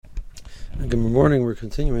Good morning. We're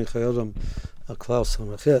continuing Klal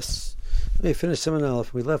Asiyas. We finished Siman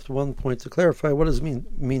Aleph. We left one point to clarify what does it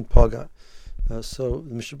mean paga. So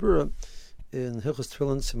the Mishabura in Hilchos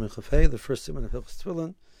Tefillin Siman Chafei, the first Siman of Hilchos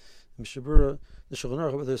Tefillin, the Mishabura, the Shulchan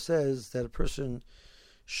Aruch over there says that a person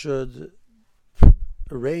should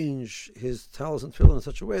arrange his talis and tefillin in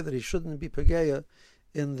such a way that he shouldn't be pageya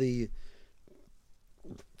in the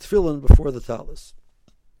tefillin before the talis.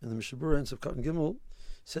 And the Mishabura in Sivkat and Gimel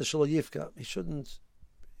says Shelo Yifka. He shouldn't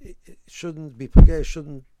be pageya,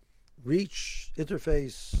 shouldn't reach,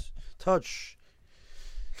 interface, touch,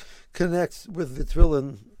 connect with the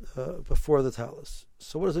tefillin before the talis.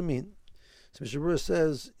 So what does it mean? So Mishabura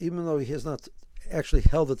says even though he has not actually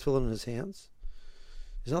held the tefillin in his hands,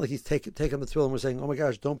 it's not like he's taken the tefillin and we're saying, oh my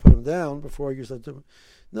gosh, don't put him down before I use that tefillin.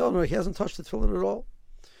 No, he hasn't touched the tefillin at all.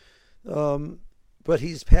 But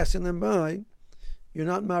he's passing them by. You're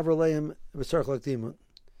not Maavirin b'tzarich l'akdima.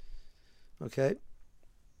 Okay?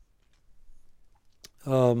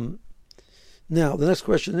 Now, the next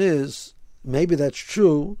question is, maybe that's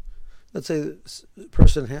true. Let's say a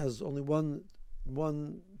person has only one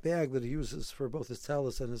bag that he uses for both his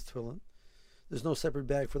talis and his tefillin. There's no separate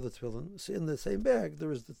bag for the tefillin. So in the same bag,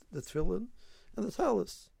 there is the tefillin and the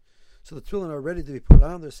talis. So the tefillin are ready to be put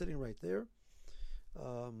on. They're sitting right there.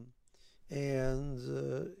 And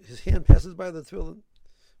his hand passes by the tefillin.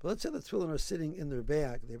 But let's say the tefillin are sitting in their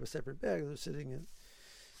bag. They have a separate bag they're sitting in.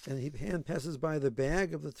 And his hand passes by the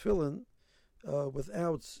bag of the tefillin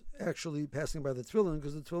without actually passing by the tefillin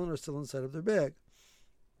because the tefillin are still inside of their bag.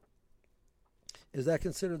 Is that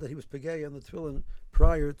considered that he was pageya on the tefillin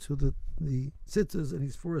prior to the tzitzis, and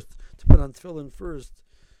he's forced to put on tefillin first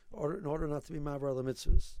in order not to be ma'avar the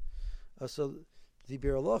mitzvahs? So the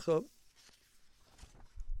Bir Halacha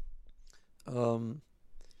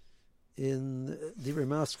in Divrei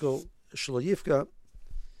Maskil Shelo Yifka,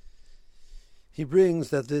 he brings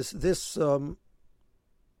that the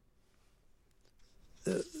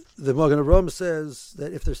Magen Avraham says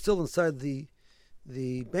that if they're still inside the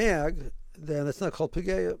bag, then it's not called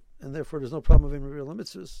pageya, and therefore there's no problem of Maavirin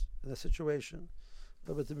mitzvahs in that situation.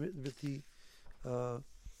 But the Bir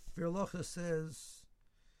Halacha says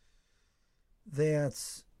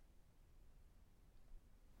that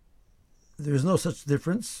there's no such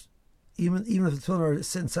difference. Even if the tefillin are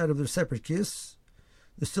inside of their separate kiss,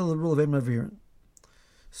 there's still the rule of Maavirin.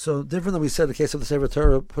 So different than we said in the case of the Sefer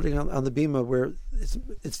Torah, putting on the bima where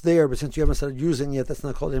it's there, but since you haven't started using it yet, that's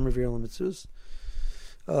not called Maavirin mitzvahs.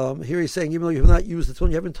 Here he's saying, even though you have not used the tefillin,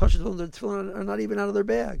 you haven't touched the tefillin are not even out of their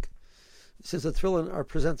bag. Since the tefillin are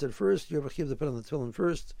presented first, you have a chiyuv to put on the tefillin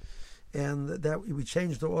first, and that we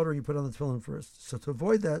change the order, you put on the tefillin first. So to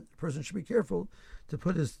avoid that, the person should be careful to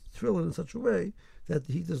put his tefillin in such a way that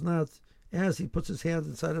he does not, as he puts his hand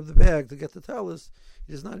inside of the bag to get the talis,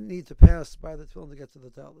 he does not need to pass by the tefillin to get to the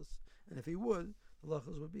talis. And if he would, the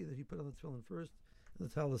halachos would be that he put on the tefillin first and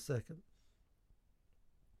the talis second.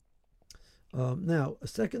 Now, a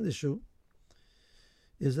second issue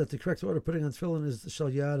is that the correct order of putting on tefillin is the shal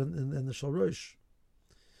yad and the shal rosh.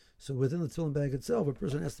 So within the tefillin bag itself, a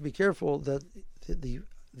person has to be careful that the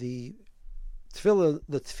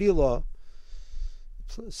tefillah,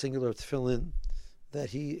 singular tefillin,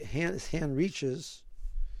 that his hand reaches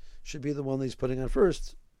should be the one that he's putting on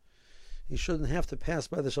first. He shouldn't have to pass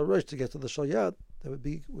by the shal rosh to get to the shal yad. That would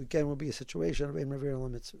be a situation of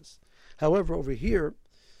Maavirin mitzvahs. However, over here,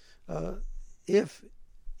 if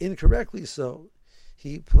incorrectly so,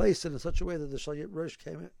 he placed it in such a way that the shal rosh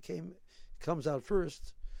comes out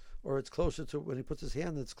first, or it's closer to when he puts his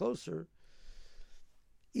hand, it's closer.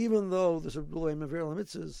 Even though there's a rule of Maavirin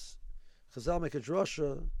mitzvahs, Chazal make a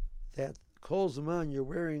drasha that kol zaman you're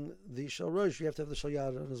wearing the shal rosh, you have to have the shal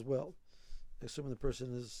yad on as well, assuming the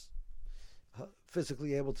person is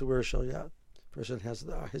physically able to wear a shal yad. The person has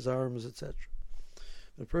his arms, etc.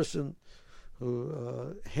 The person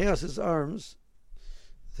who has his arms,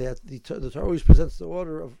 that the Torah always presents the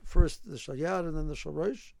order of first the shal yad and then the shal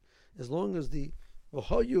rosh. As long as the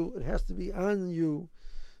v'hoyu, it has to be on you,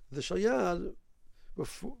 the shal yad,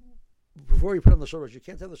 before you put on the shal rosh. You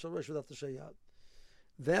can't have the shal rosh without the shal yad.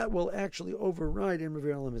 That will actually override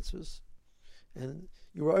Maavirin mitzvahs. And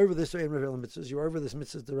you are over this Maavirin mitzvahs. You are over this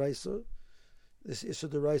mitzvah deraisa. This issue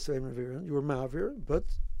deraisa Maavirin. You are ma'avir, but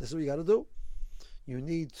this is what you got to do. You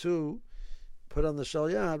need to put on the shal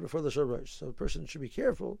yad before the shal rosh. So a person should be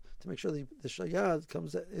careful to make sure the shal yad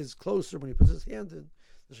is closer when he puts his hand in.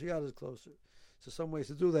 The shal yad is closer. So some ways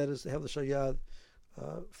to do that is to have the shal yad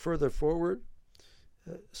further forward.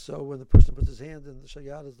 So when the person puts his hand in, the shal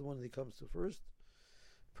yad is the one that he comes to first.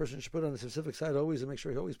 person should put on a specific side always and make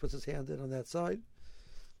sure he always puts his hand in on that side.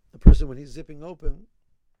 The person, when he's zipping open,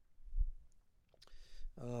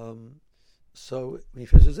 So when he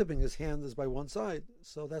finishes zipping, his hand is by one side.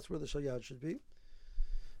 So that's where the shalyad should be.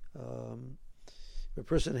 If a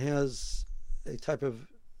person has a type of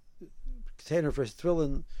container for his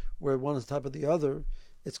tefillin where one is on top of the other,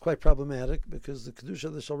 it's quite problematic because the kedusha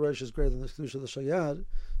of the shalrosh is greater than the kedusha of the shalyad.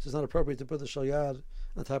 So it's not appropriate to put the shalyad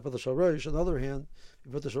on top of the shalrosh. On the other hand, if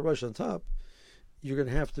you put the shalrosh on top, you're going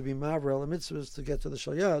to have to be Maavirin Hamitzvos to get to the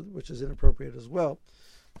shalyad, which is inappropriate as well.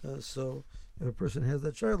 So if a person has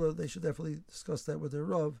that shayla, they should definitely discuss that with their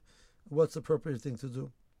Rav. What's the appropriate thing to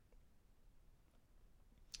do?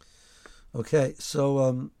 Okay,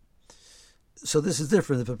 so this is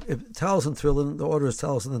different. If talis and tefillin, the order is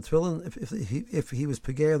talis and then tefillin. If he was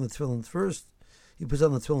pegay on the tefillin first, he puts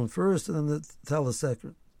on the tefillin first and then the talis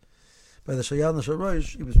second. By the shalyad and the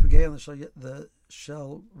shalrosh, he was pegay on the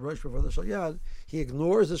shalrosh before the shalyad. He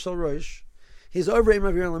ignores the shalrosh. He's over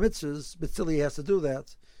Maavirin mitzvahs, but still he has to do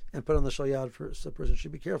that and put on the shalyad first. So the person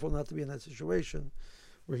should be careful not to be in that situation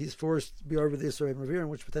where he's forced to be over the Yisrael Maavirin,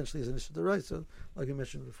 which potentially is an issue to right. So, like I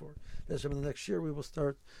mentioned before, that's in the next year we will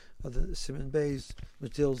start the Siman Beis,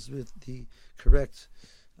 which deals with the correct,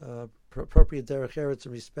 appropriate derech eretz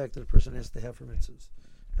and respect that a person has to have for mitzvahs.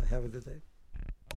 Have a good day.